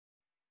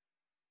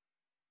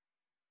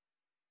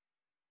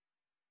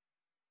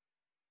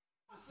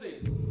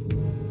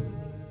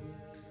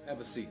Have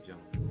a seat,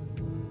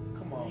 gentlemen.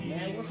 Come on,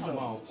 man.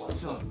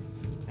 What's up?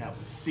 Have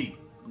a seat.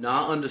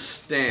 Now I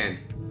understand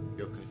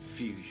your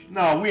confusion.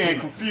 No, we ain't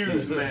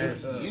confused, man.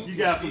 You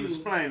got some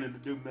explaining to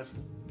do, mister.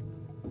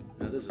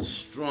 Now there's a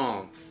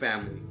strong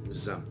family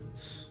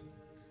resemblance.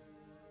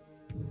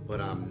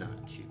 But I'm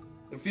not cute.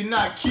 If you're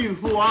not cute,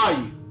 who are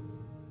you?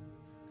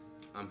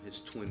 I'm his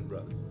twin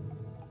brother,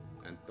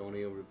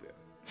 Antonio Rivera.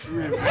 I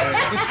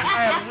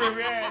have a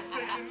Rivera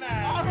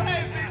 69. All right,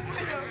 man.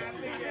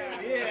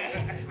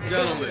 Yeah.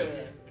 Gentlemen,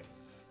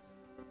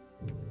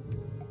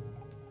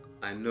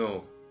 I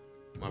know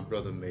my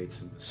brother made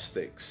some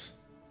mistakes,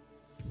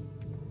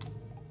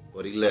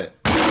 but he let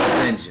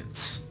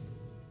vengeance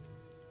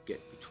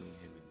get between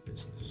him and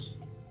business.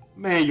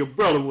 Man, your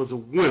brother was a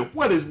wimp.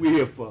 What is we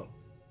here for?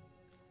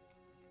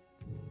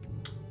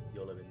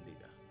 Yo la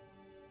bendiga.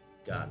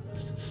 God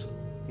rest his soul.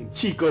 And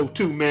Chico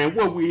too, man.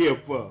 What we here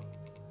for?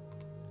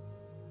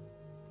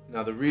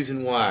 Now the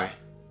reason why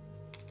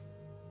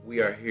we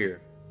are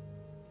here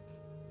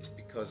is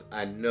because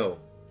I know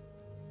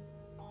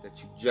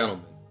that you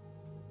gentlemen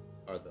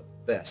are the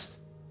best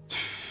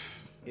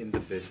in the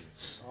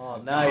business.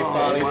 Oh, now he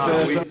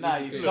finally says now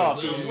he's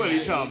talking. What are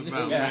you talking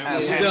about,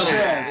 man?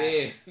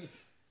 Gentlemen,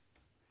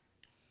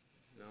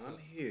 now I'm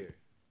here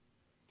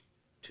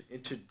to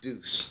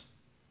introduce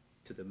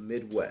to the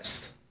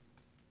Midwest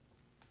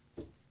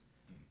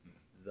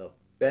the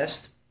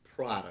best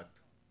product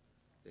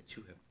that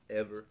you have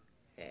ever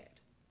had.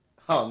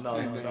 Oh,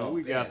 no.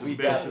 We got the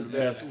best of the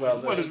best. Well,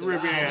 what is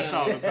Riviera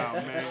talking about,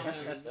 man?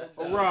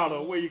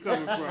 Geraldo, where you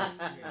coming from?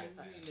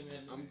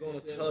 I'm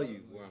going to tell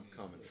you where I'm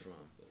coming from.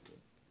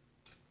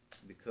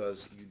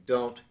 Because you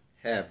don't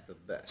have the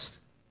best.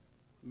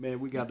 Man,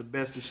 we got the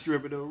best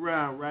distributor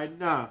around right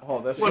now. Oh,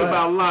 that's what right.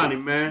 About Lonnie,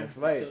 man? That's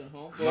right.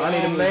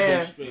 Lonnie the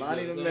man.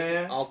 Lonnie the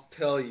man. I'll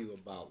tell you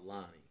about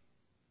Lonnie.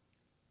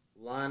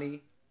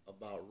 Lonnie,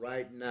 about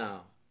right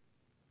now.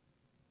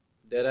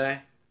 Did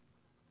I?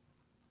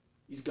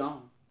 He's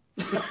gone.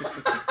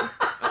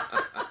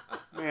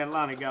 Man,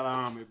 Lonnie got an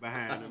army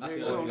behind him. Man,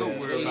 don't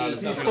worry about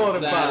it. He's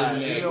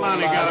fortified.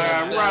 Lonnie got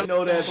an army.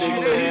 Know that Big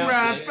He Slim.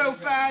 rides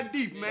 4-5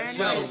 deep, man.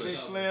 Gentlemen. Big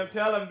Slim.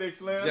 Tell him, Big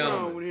Slim. What's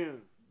wrong with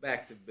him?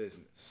 Back to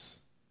business.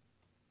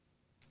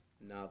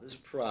 Now this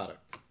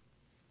product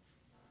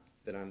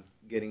that I'm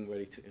getting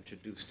ready to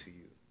introduce to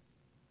you,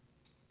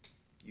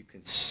 you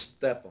can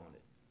step on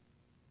it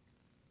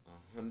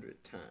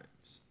 100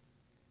 times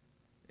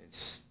and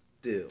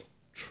still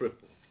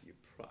triple your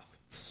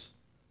profits.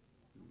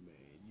 Man,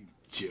 you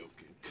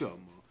joking. Come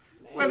on.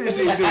 What is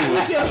he doing? We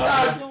just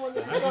started doing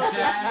this.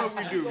 What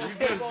we do? We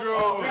just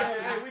drove.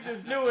 We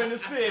just knew in the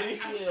city.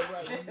 Yeah,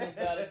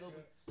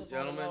 right.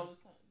 Gentlemen.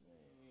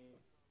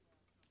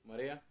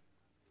 Maria?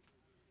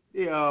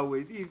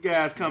 These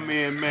guys come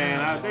in,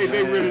 man.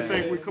 They really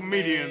think we're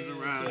comedians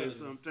around here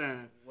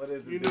sometimes. What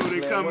is it? You know,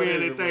 they come in,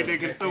 they think they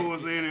can throw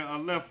us in a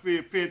left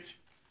field pitch,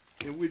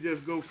 and we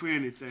just go for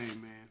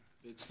anything, man.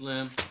 Big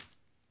Slim,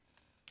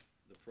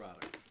 the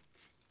product.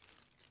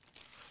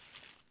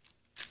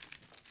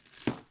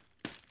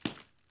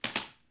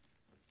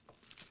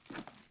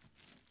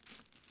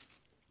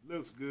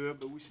 Looks good,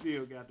 but we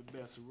still got the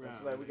best around.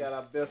 That's right, we got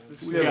our best We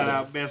distributor. got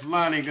our best.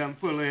 Lonnie gonna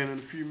pull in a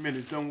few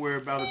minutes. Don't worry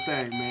about a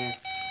thing, man.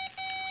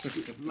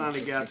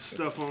 Lonnie got the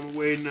stuff on the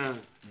way now.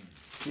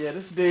 Yeah,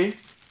 this is D.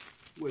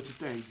 What you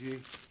think,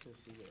 G?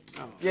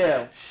 Oh.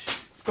 Yeah.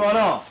 What's going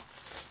on?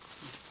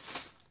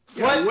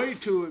 Got way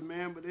to it,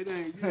 man, but it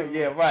ain't. You know.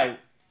 Yeah, right.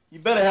 You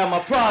better have my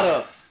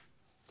product.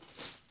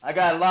 I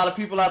got a lot of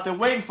people out there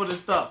waiting for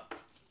this stuff.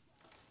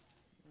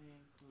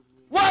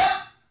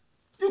 What?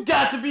 You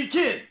got to be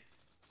kidding.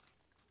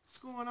 What's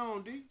going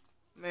on, D?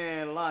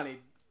 Man, Lonnie,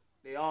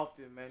 they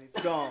often, man,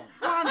 he's gone.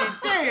 Lonnie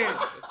dead.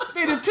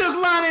 They done took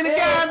Lonnie and the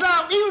guys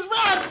out. He was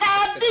riding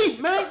 5 deep,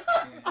 man.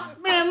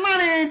 Man,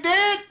 Lonnie ain't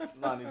dead.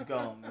 Lonnie's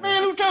gone, man.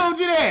 Man, who told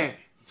you that?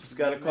 Just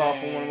got a call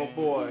from one of my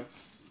boys.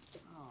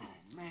 Oh,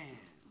 man.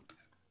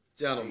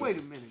 Gentlemen. Wait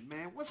a minute,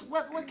 man.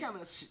 What kind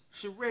of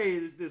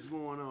charade is this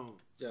going on?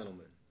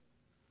 Gentlemen,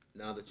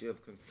 now that you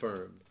have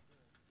confirmed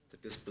the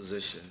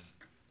disposition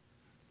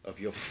of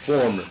your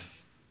former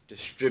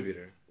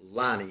distributor,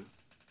 Lonnie,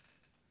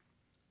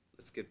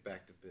 let's get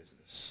back to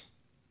business.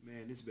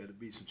 Man, this better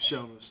be some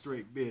shown up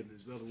straight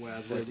business.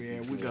 Otherwise, we're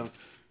going to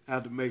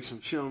have to make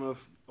some shown up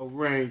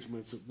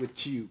arrangements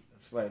with you.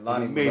 That's right,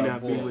 Lonnie. It may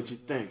not be what you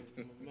think.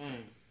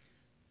 Man.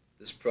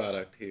 This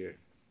product here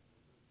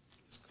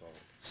is called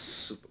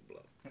Super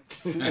Blow.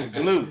 Super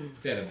glue.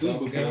 Instead of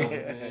bubble gum.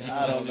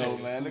 I don't know,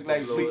 man. Look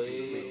like super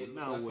glue.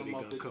 Now what he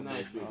gonna come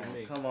up with?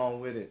 Oh, come on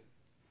with it.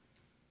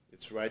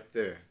 It's right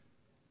there.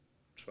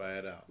 Try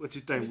it out. What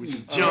you think? We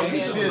some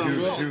junkies or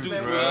something?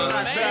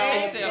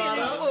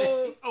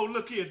 Oh,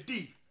 look here,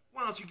 D.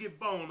 Why don't you get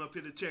Bone up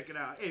here to check it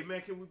out? Hey,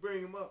 man, can we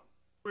bring him up?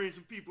 Bring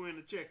some people in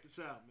to check this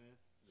out, man.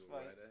 Go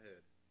right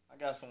ahead. I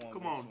got someone.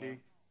 Come on, D.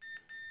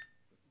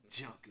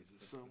 Junkies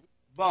or something.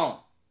 Bone.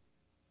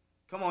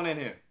 Come on in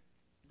here.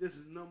 This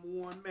is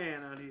 #1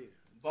 man out here.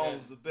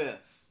 Bone's the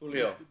best.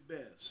 Julio, He's the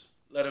best.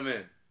 let him in.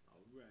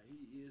 All right,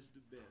 he is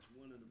the best.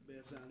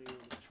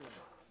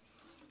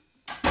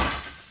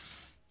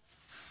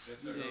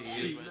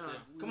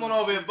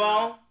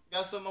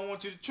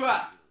 want you to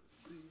try.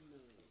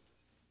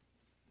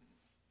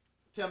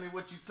 Tell me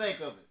what you think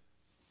of it.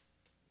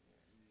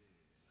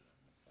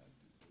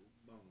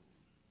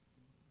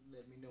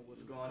 Let me know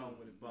what's going on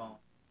with it, Bone.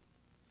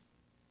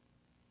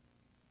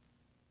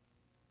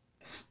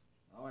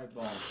 All right,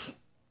 Bone.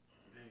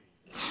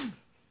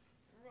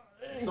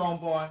 What's on,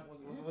 boy?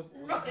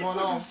 What's going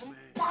on?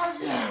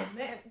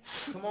 Man.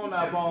 Come on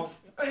now, Bone.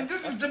 And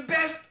this is the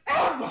best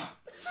ever.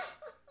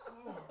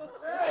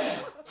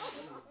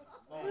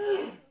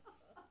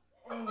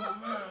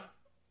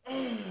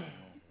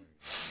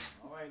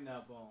 All right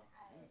now, Bone.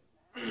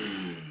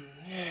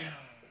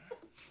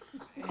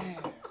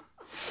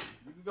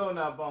 You can go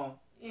now, Bone.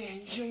 Yeah,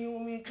 you sure you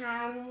want me to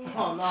try anymore?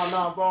 Oh,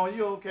 no, Bone.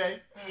 You okay?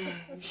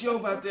 You sure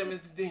about that, Mr.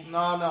 D?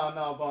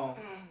 No, Bone.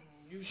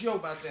 You sure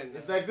about that?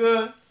 Is that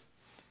good?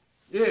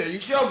 Yeah, you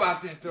sure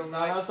about that, though, No,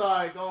 right? that's all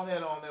right. Go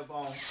ahead on there,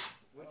 Bone.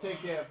 We'll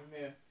take care of from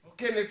here.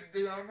 Okay, Mr.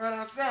 D, I'm right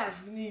outside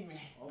if you need me.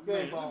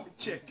 Okay, Bone. Let me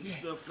check this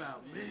stuff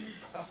out, man.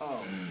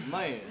 Oh,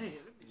 man.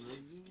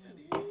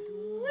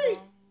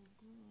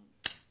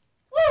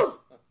 Woo!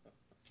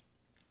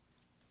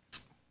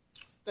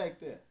 Take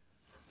that.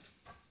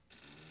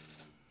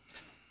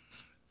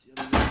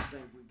 Just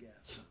think we got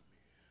something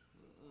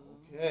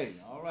Okay,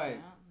 all right.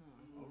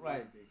 All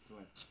right, Big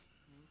Slim.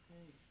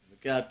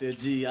 Look out there,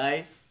 G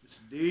Ice. here.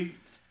 Mr. D.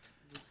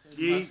 I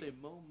D. say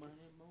more money,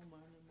 more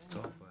money,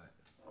 more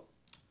money.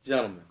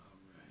 Gentlemen,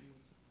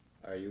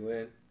 are you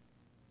in?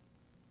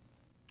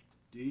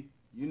 D.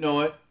 You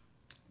know it.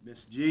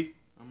 Mr. G.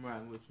 I'm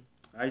riding with you.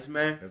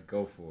 Iceman. Let's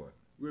go for it.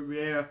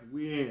 Riviera,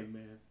 we in,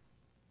 man.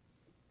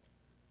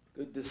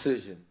 Good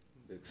decision,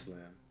 Big Slam.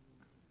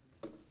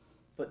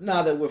 But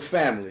now that we're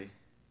family,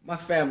 my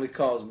family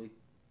calls me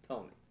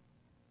Tony.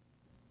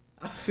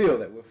 I feel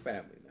that we're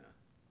family now.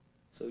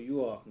 So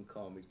you all can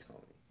call me Tony.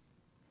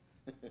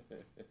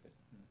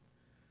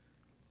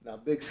 Now,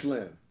 Big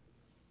Slim,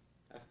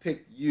 I've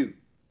picked you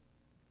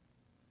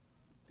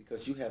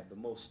because you have the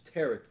most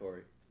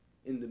territory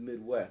in the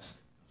Midwest.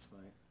 That's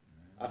right.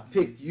 I've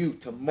picked you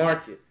to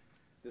market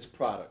this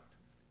product.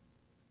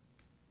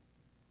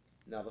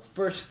 Now, the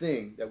first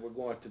thing that we're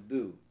going to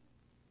do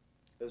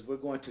is we're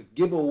going to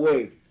give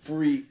away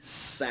free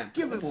samples.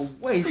 Give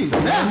away free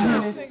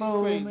samples.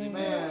 Crazy,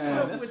 Man,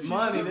 up that's with you?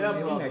 money there,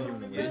 Yeah,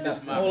 brother.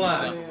 That's my Hold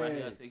on. sample right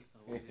here. I take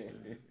some over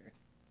here.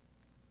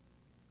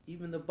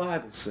 Even the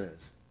Bible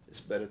says it's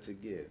better to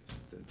give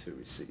than to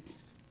receive.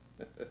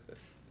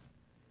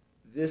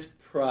 This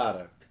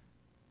product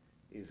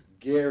is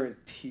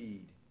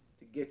guaranteed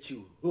to get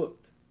you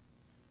hooked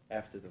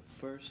after the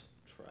first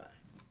try.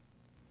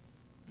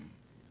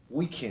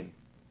 We can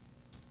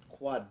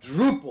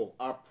quadruple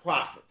our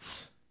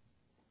profits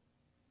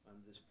on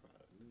this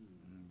product.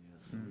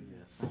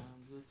 Yes.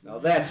 Now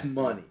that's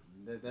money.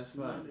 That's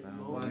right.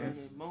 More money,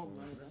 more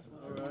money. That's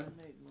what I Alright.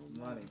 make,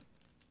 more Money.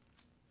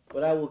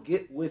 But I will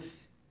get with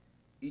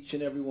each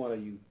and every one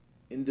of you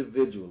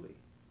individually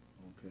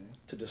Okay.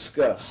 to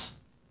discuss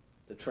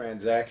the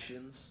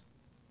transactions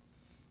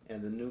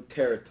and the new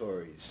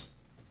territories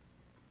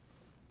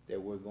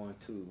that we're going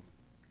to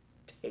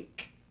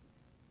take.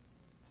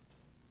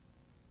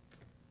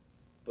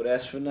 But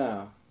as for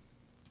now,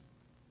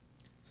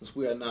 since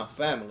we are now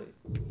family,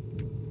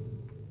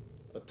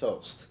 a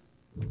toast.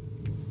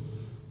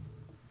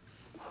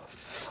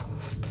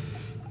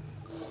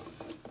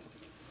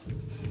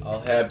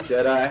 I'll have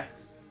Deadeye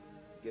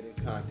get in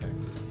contact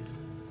with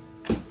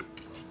you.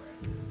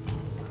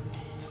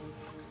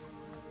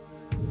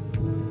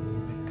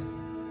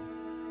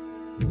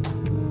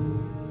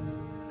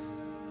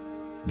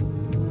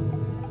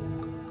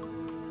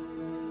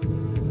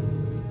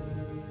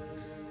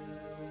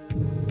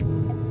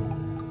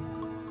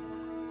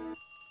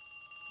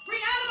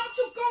 Brianna, don't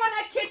you go in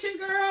that kitchen,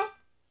 girl.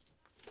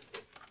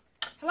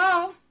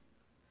 Hello?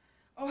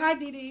 Oh, hi,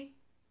 Dee Dee.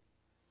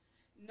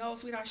 No,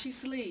 sweetheart, she's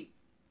asleep.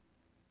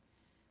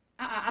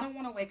 I don't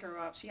want to wake her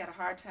up. She had a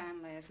hard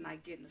time last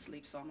night getting to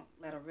sleep, so I'm going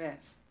to let her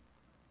rest.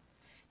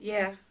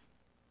 Yeah.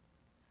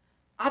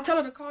 I'll tell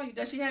her to call you.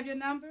 Does she have your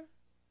number?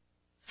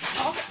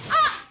 Okay.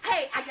 Ah!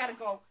 Hey, I got to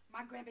go. My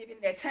grandbaby in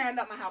there tearing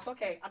up my house.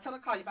 Okay, I'll tell her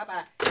to call you.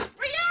 Bye-bye.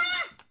 Brianna!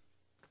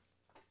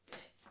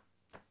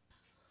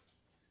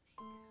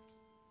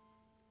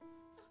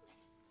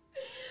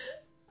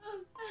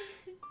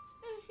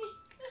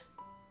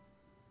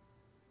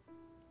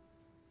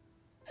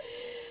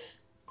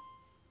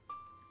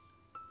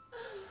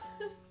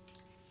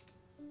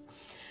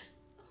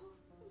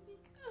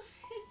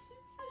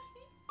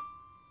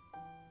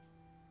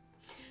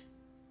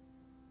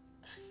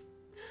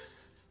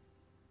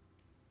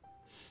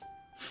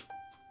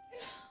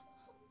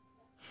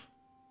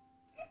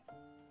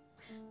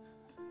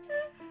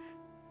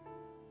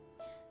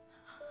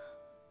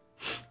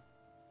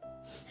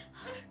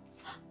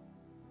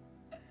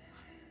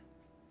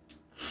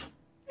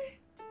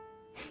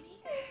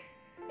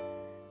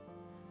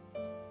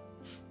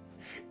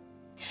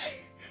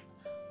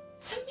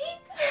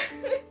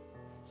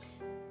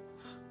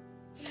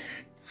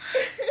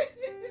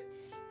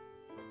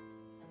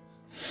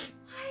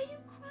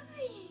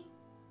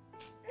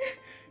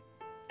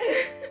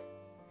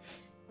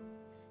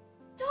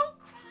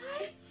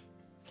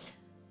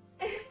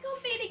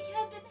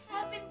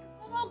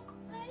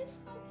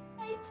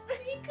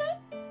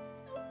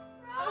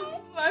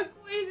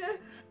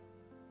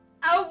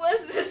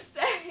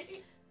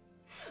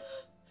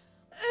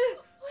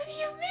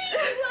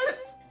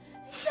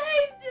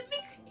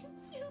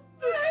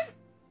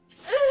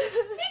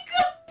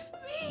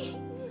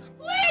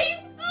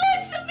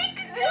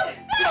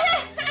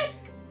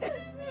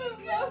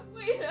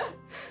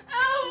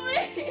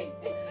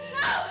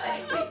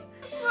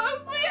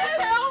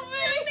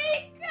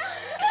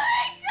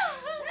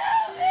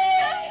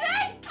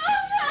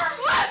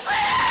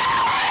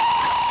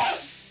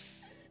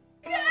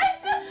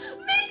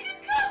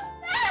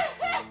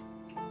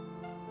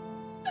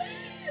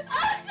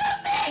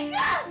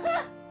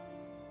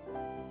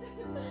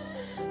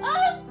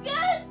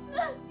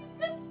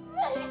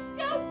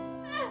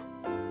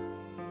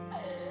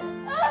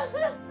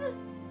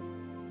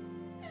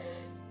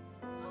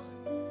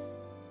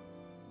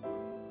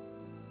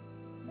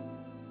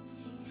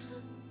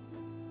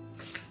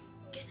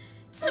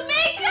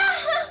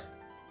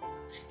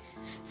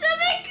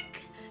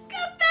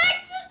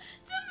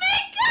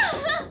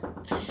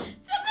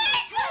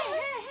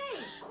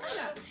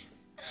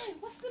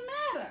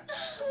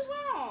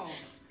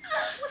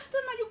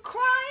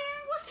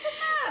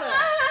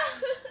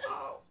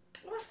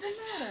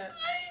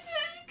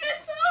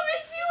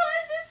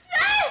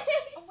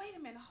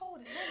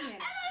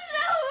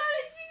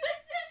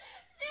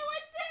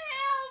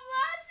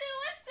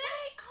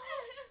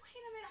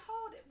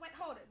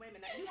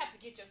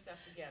 get yourself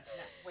together.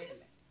 Now, wait a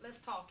minute.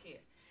 Let's talk here.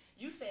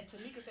 You said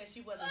Tamika said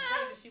she wasn't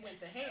saved and she went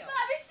to hell.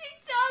 Bobby, she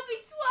told me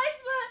twice,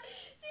 but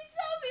she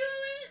told me when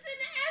we was in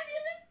the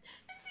ambulance,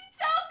 and she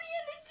told me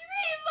in the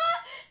dream, Ma,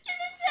 in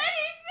the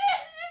teddy bear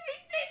and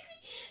everything.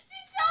 She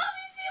told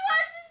me she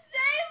wasn't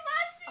saved, Ma.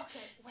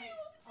 Okay, wait.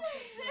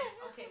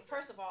 Okay,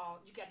 first of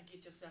all, you got to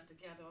get yourself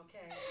together,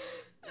 okay?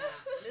 Now,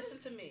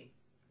 listen to me.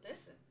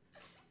 Listen.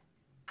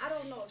 I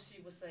don't know if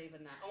she was saved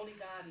or not. Only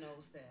God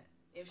knows that.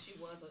 If she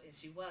was or if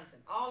she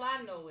wasn't. All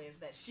I know is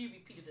that she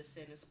repeated the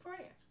sinner's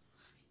prayer.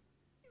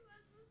 She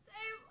wasn't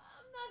saved, Ma.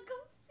 I'm not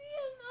going to see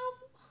her no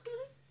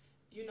more.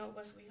 You know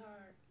what,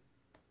 sweetheart?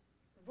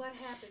 What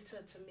happened to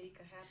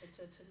Tamika happened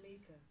to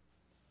Tamika.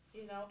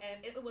 You know,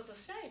 and it was a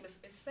shame.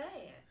 It's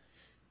sad.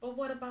 But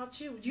what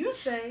about you? You're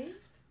saved.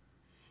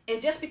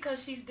 And just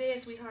because she's dead,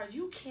 sweetheart,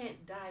 you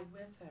can't die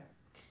with her.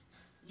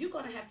 You're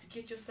going to have to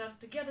get yourself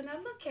together. Now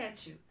look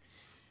at you.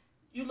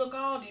 You look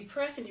all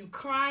depressed and you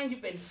crying.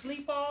 You've been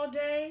asleep all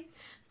day.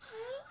 I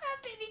don't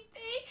have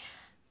anything.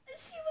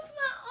 She was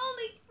my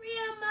only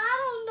friend, Ma. I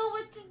don't know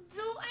what to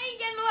do. I ain't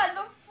got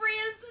no other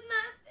friends or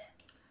nothing.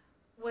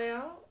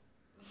 Well,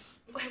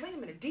 wait a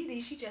minute. Dee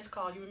Dee, she just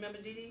called. You remember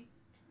Dee Dee?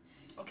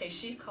 Okay,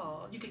 she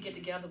called. You could get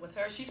together with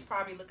her. She's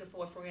probably looking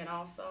for a friend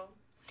also.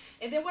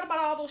 And then what about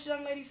all those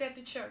young ladies at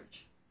the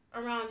church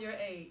around your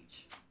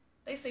age?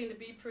 They seem to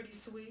be pretty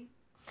sweet.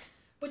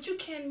 But you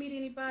can't meet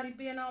anybody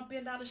being all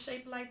bent out of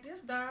shape like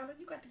this, darling.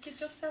 You got to get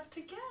yourself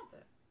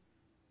together.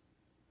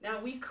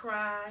 Now, we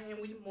cry and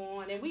we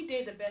mourn, and we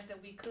did the best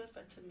that we could for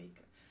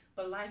Tamika.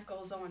 But life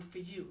goes on for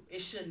you.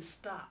 It shouldn't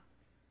stop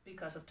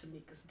because of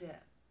Tamika's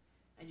death.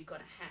 And you're going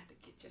to have to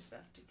get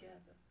yourself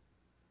together.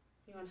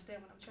 You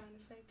understand what I'm trying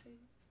to say to you?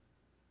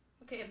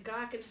 Okay, if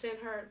God can send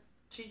her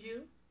to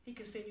you, he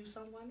can send you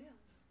someone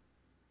else.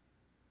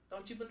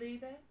 Don't you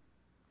believe that?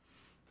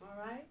 All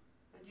right?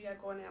 And you got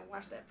to go in there and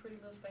wash that pretty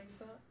little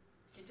face up.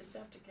 Get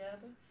yourself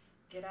together.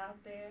 Get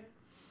out there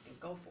and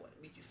go for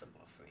it. Meet you some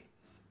more friends.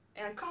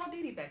 And call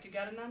Dee Dee back. You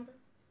got a number?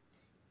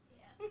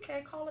 Yeah.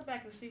 Okay, call her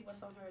back and see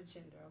what's on her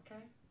agenda,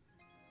 okay?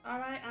 All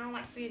right? I don't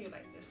like seeing you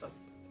like this, so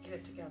get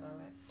it together, all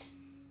right?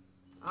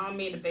 I don't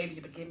mean to baby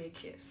you, but give me a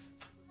kiss.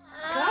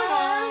 Come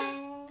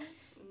on.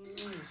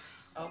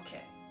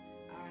 Okay.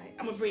 All right.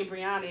 I'm going to bring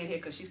Brianna in here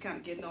because she's kind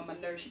of getting on my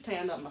nerves. She's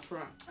tearing up my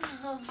front.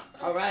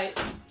 All right?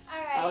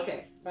 All right.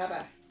 Okay.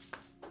 Bye-bye.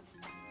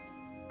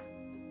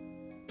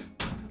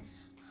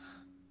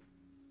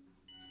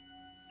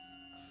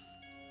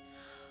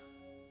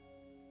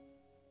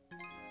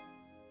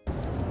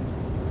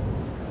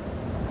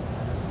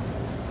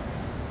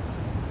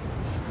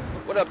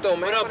 What up, though,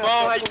 man? What up, Bo?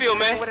 How you feel,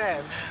 man? What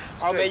happened?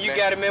 Oh, man, you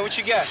got it, man. What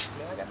you got?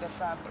 Man, I got that $5,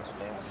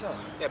 man. What's up?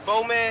 That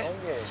Bo, man?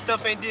 Oh, yeah.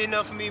 Stuff ain't did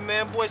enough for me,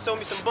 man. Boy sold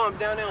me some bump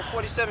down there on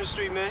 47th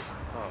Street, man.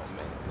 Oh,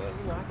 man,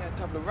 you know, I got a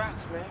couple of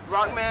rocks, man.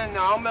 Rock, man?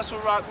 No, I don't mess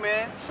with Rock,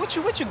 man. What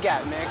you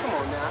got, man? Come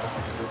on now.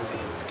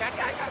 I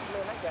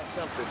got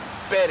something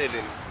better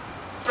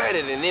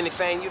than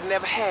anything you've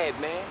never had,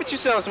 man. What you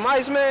selling, some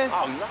ice, man?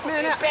 Oh, no,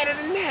 Man, man, better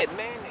than that,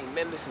 man. Hey,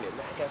 man, listen here,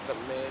 man. I got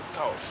something, man,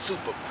 called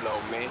Super Blow,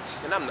 man.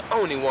 And I'm the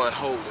only one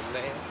holding,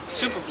 man. Yeah.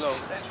 Super Blow.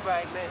 That's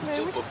right, man. Man,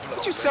 Super Blow.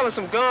 What you man. selling,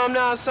 some gum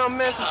now or something,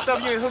 man? Some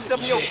stuff you ain't hooked up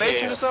in your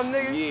basement or something,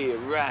 nigga? Yeah,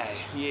 right,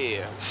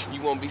 yeah.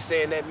 You won't be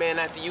saying that, man,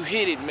 after you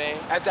hit it, man.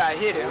 After I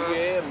hit it, Oh, huh?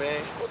 yeah,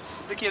 man.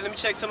 Look here, let me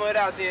check some of it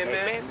out there, Hey,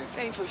 man. man, this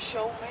ain't for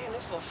show, man.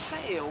 It's for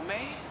sale,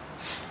 man.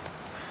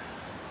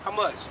 How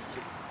much?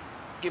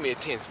 Give me a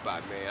 10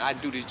 spot, man. I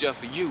do this just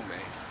for you,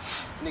 man.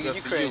 Nigga, Just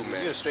you for crazy. you,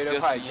 man. You a straight up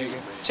Just hype, for you, nigga.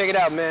 man. Check it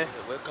out, man.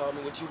 Well, call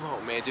me what you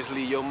want, man. Just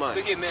leave your money.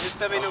 Look here, man. This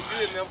stuff ain't no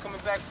good, man. I'm coming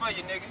back for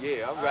you, nigga.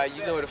 Yeah, all right.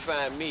 You know where to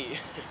find me.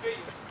 See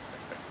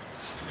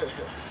you.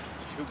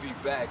 You'll be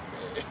back,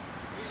 man.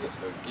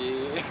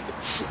 Again.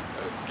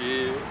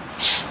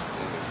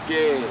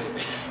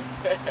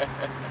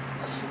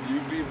 You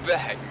be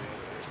back, man.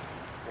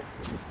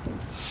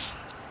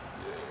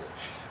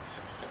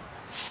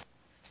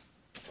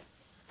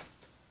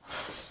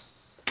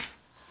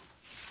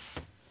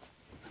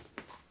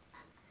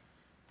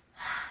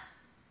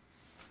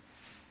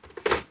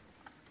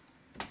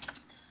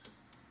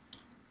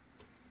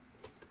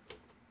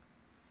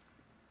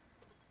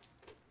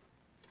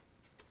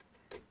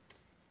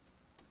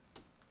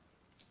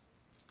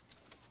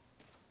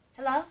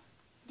 Hello?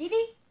 Didi?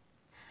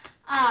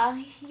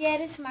 Yeah,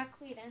 this is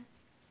Marquita.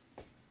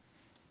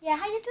 Yeah,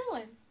 how you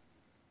doing?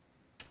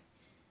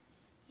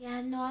 Yeah,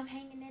 I know I'm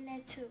hanging in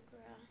there too,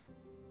 girl.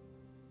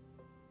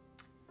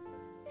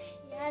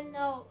 Yeah, I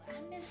know.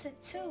 I miss her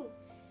too.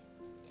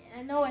 Yeah,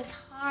 I know it's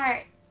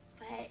hard,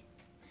 but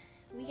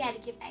we gotta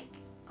get back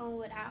on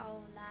with our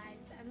own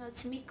lives. I know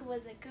Tamika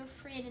was a good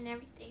friend and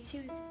everything. She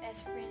was the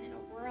best friend in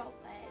the world,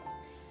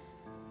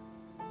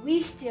 but we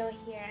still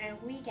here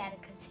and we gotta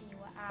continue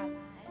with our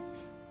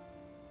lives.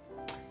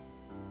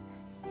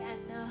 Yeah, I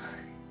know.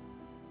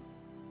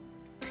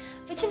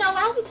 But you know,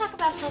 why don't we talk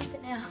about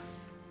something else?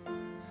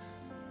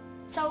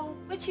 So,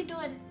 what you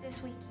doing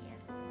this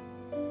weekend?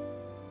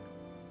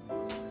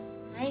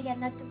 I ain't got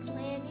nothing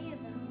planned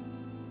either.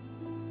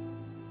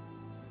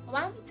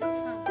 Why don't we do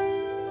something?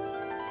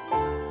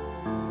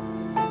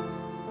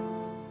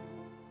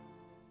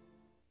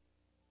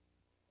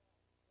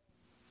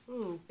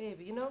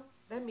 you know,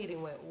 that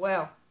meeting went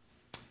well.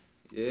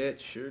 Yeah, it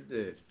sure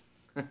did.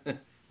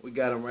 We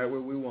got him right where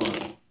we want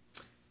him.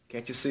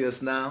 Can't you see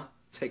us now?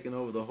 Taking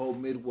over the whole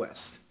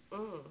Midwest.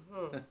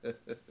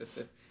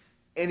 Mm-hmm.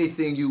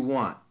 Anything you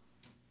want,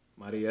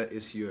 Maria,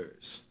 is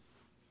yours.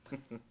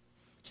 But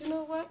you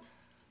know what?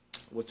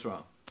 What's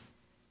wrong?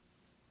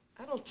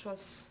 I don't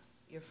trust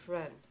your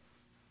friend.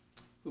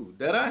 Who,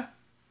 Deadeye?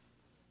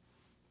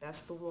 That's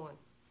the one.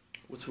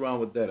 What's wrong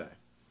with Deadeye?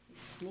 He's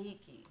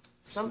sneaky.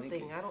 Something,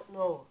 Sneaky. I don't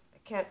know. I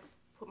can't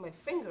put my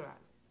finger on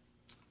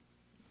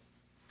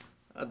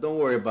it. Don't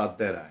worry about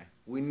Deadeye.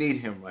 We need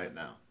him right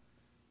now.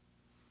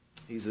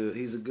 He's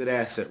a good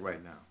asset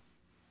right now.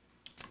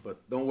 But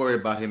don't worry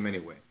about him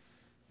anyway.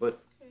 But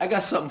I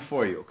got something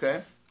for you,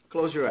 okay?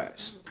 Close your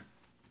eyes.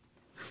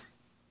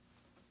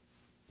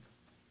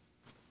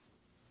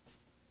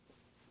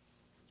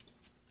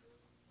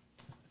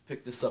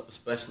 Picked this up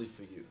especially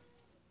for you.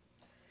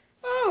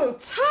 Oh,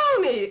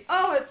 Tony!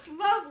 Oh, it's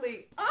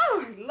lovely.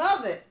 Oh, I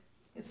love it.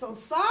 It's so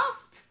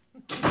soft.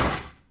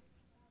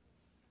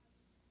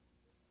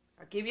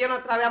 Aquí viene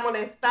otra vez a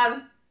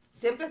molestar.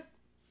 Siempre.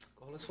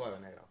 Go suave,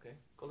 negra, okay?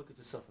 Go look at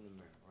yourself in the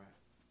mirror, all right?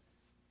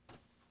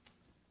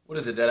 What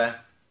is it, Deadeye?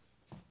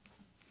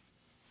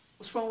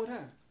 What's wrong with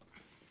her?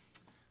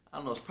 I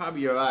don't know. It's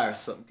probably your eye or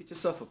something. Get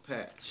yourself a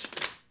patch.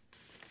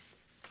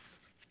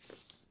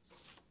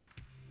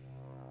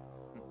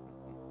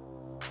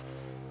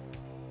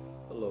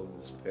 Hello,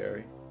 Miss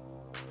Perry.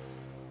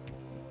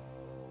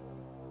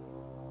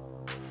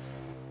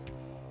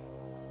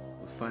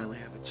 We finally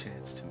have a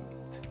chance to meet.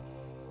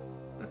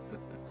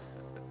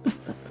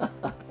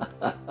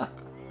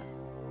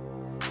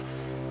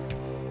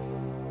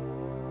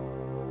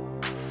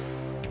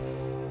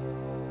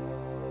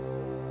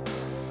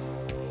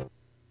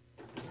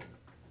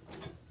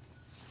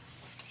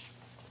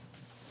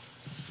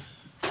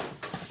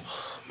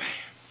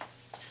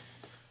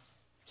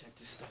 Check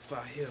this stuff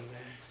out here,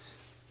 man.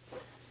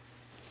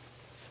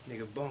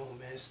 Nigga bone,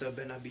 man. Stuff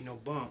better not be no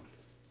bump.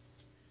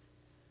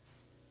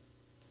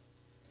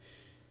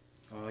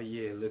 Oh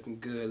yeah, looking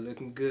good,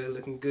 looking good,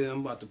 looking good. I'm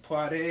about to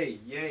party,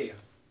 yeah.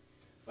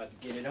 About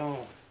to get it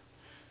on.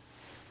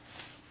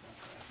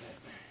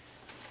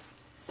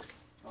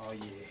 Oh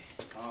yeah,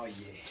 oh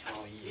yeah,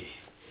 oh yeah.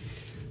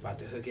 About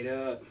to hook it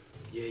up.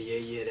 Yeah, yeah,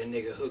 yeah, that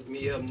nigga hooked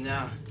me up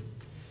now.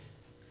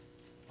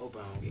 Hope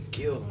I don't get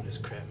killed on this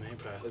crap, man.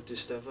 Probably hook this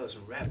stuff up,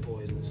 some rat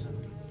poison or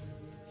something.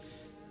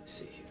 Let's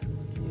see here.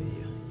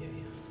 Yeah, yeah, yeah,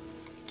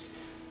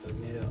 yeah.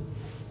 Hooking it up.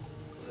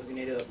 Hooking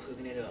it up,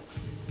 hooking it up.